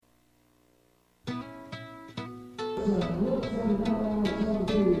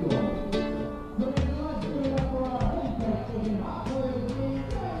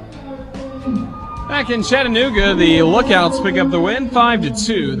Back in Chattanooga, the Lookouts pick up the win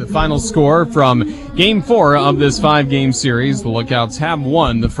 5-2. The final score from Game 4 of this 5-game series. The Lookouts have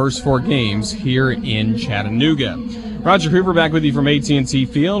won the first 4 games here in Chattanooga. Roger Hoover back with you from AT&T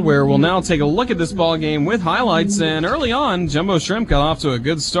Field, where we'll now take a look at this ball game with highlights. And early on, Jumbo Shrimp got off to a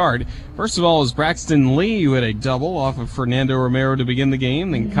good start. First of all was Braxton Lee, who had a double off of Fernando Romero to begin the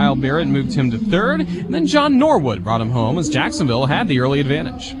game. Then Kyle Barrett moved him to third. And then John Norwood brought him home as Jacksonville had the early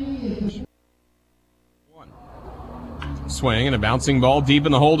advantage. Swing and a bouncing ball deep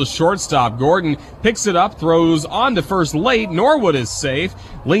in the hole to shortstop. Gordon picks it up, throws on to first late. Norwood is safe.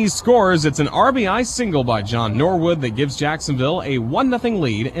 Lee scores. It's an RBI single by John Norwood that gives Jacksonville a 1-0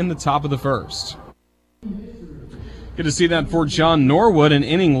 lead in the top of the first. Good to see that for John Norwood. An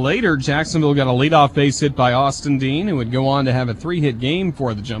inning later, Jacksonville got a leadoff base hit by Austin Dean, who would go on to have a 3-hit game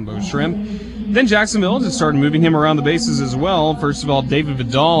for the Jumbo Shrimp. Then Jacksonville just started moving him around the bases as well. First of all, David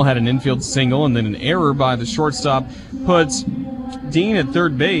Vidal had an infield single, and then an error by the shortstop puts Dean at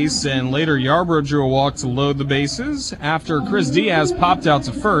third base, and later Yarbrough drew a walk to load the bases. After Chris Diaz popped out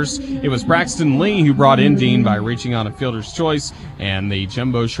to first, it was Braxton Lee who brought in Dean by reaching on a fielder's choice, and the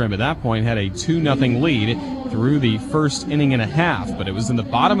Jumbo Shrimp at that point had a 2-0 lead through the first inning and a half. But it was in the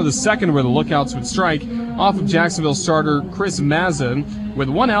bottom of the second where the Lookouts would strike off of Jacksonville starter Chris Mazza. With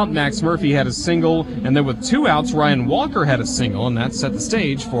 1 out, Max Murphy had a single, and then with 2 outs, Ryan Walker had a single, and that set the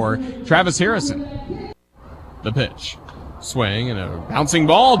stage for Travis Harrison. The pitch. Swing and a bouncing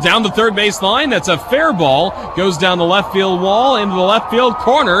ball down the third base line. That's a fair ball. Goes down the left field wall into the left field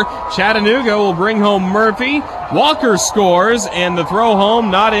corner. Chattanooga will bring home Murphy. Walker scores, and the throw home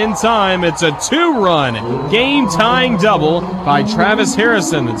not in time. It's a 2-run game-tying double by Travis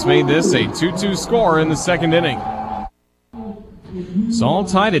Harrison that's made this a 2-2 score in the second inning. It's all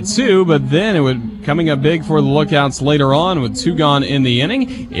tied at 2, but then it would coming up big for the Lookouts later on with 2 gone in the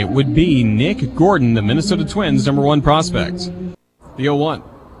inning. It would be Nick Gordon, the Minnesota Twins' #1 prospect. The 0-1.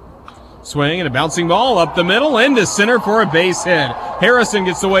 Swing and a bouncing ball up the middle into center for a base hit. Harrison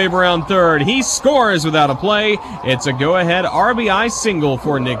gets the wave around third. He scores without a play. It's a go-ahead RBI single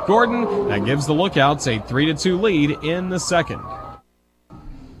for Nick Gordon. That gives the Lookouts a 3-2 lead in the second.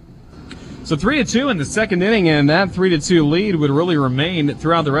 So 3-2 in the second inning, and that 3-2 lead would really remain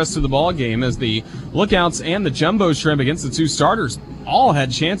throughout the rest of the ball game as the Lookouts and the Jumbo Shrimp against the 2 starters all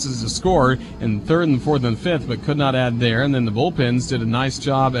had chances to score in third and fourth and fifth, but could not add there. And then the bullpens did a nice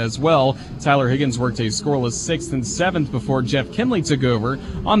job as well. Tyler Higgins worked a scoreless 6th and 7th before Jeff Kinley took over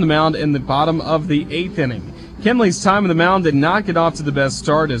on the mound in the bottom of the 8th inning. Kinley's time on the mound did not get off to the best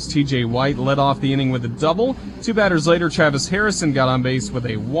start as T.J. White led off the inning with a double. 2 batters later, Travis Harrison got on base with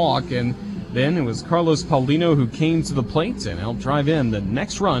a walk, and then it was Carlos Paulino who came to the plate and helped drive in the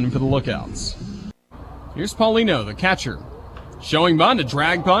next run for the Lookouts. Here's Paulino, the catcher. Showing bunt, a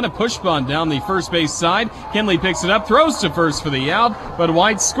drag bunt, a push bunt down the first base side. Kinley picks it up, throws to first for the out, but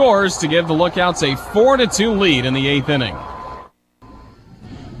White scores to give the Lookouts a 4-2 lead in the 8th inning.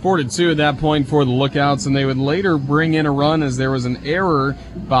 4-2 at that point for the Lookouts, and they would later bring in a run as there was an error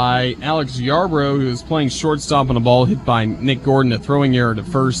by Alex Yarbrough, who was playing shortstop on a ball hit by Nick Gordon, a throwing error to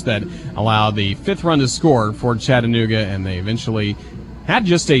first that allowed the 5th run to score for Chattanooga, and they eventually had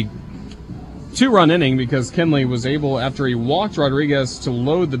just a 2-run inning because Kinley was able, after he walked Rodriguez to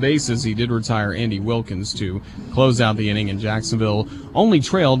load the bases, he did retire Andy Wilkins to close out the inning, and Jacksonville only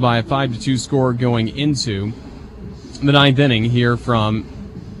trailed by a 5-2 score going into the 9th inning here from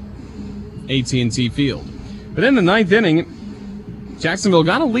AT&T Field. But in the 9th inning, Jacksonville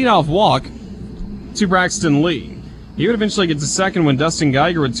got a leadoff walk to Braxton Lee. He would eventually get to second when Dustin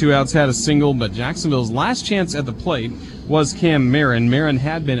Geiger with 2 outs had a single, but Jacksonville's last chance at the plate was Cam Marin. Marin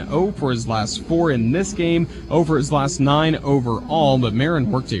had been 0 for his last 4 in this game, 0 for his last 9 overall, but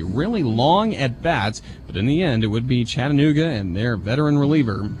Marin worked a really long at-bat, but in the end it would be Chattanooga and their veteran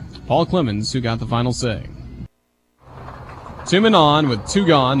reliever, Paul Clemens, who got the final say. 2 men on with 2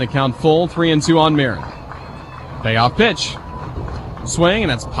 gone. The count full, 3-2 on Marin. Payoff pitch. Swing, and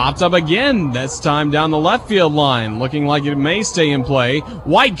that's popped up again, this time down the left field line, looking like it may stay in play.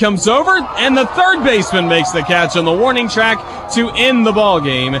 White comes over, and the third baseman makes the catch on the warning track to end the ball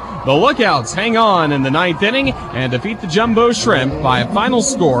game. The Lookouts hang on in the 9th inning and defeat the Jumbo Shrimp by a final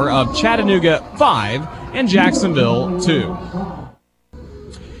score of Chattanooga 5 and Jacksonville 2.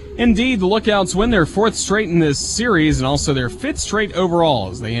 Indeed, the Lookouts win their 4th straight in this series and also their 5th straight overall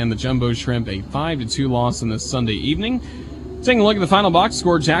as they hand the Jumbo Shrimp a 5-2 loss on this Sunday evening. Taking a look at the final box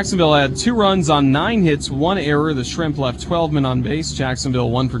score, Jacksonville had 2 runs on 9 hits, 1 error. The Shrimp left 12 men on base. Jacksonville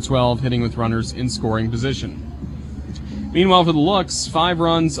 1 for 12, hitting with runners in scoring position. Meanwhile, for the Looks, 5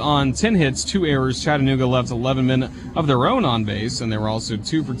 runs on 10 hits, 2 errors. Chattanooga left 11 men of their own on base, and they were also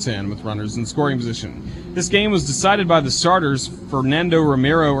 2 for 10 with runners in scoring position. This game was decided by the starters. Fernando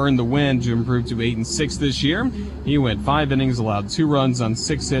Romero earned the win to improve to 8-6 this year. He went 5 innings, allowed 2 runs on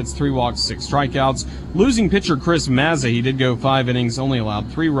 6 hits, 3 walks, 6 strikeouts. Losing pitcher Chris Mazza, he did go 5 innings, only allowed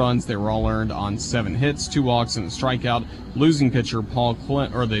 3 runs. They were all earned on 7 hits, 2 walks, and a strikeout. Losing pitcher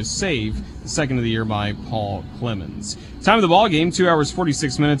the save, the second of the year by Paul Clemens. Time of the ball game, 2 hours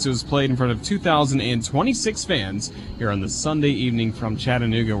 46 minutes. It was played in front of 2,026 fans here on this Sunday evening from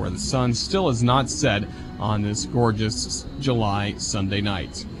Chattanooga, where the sun still is not set on this gorgeous July Sunday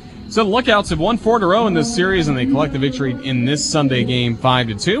night. So the Lookouts have won 4 in a row in this series, and they collect the victory in this Sunday game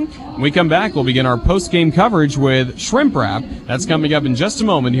 5-2. When we come back, we'll begin our post-game coverage with Shrimp Wrap. That's coming up in just a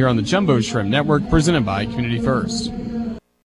moment here on the Jumbo Shrimp Network, presented by Community First.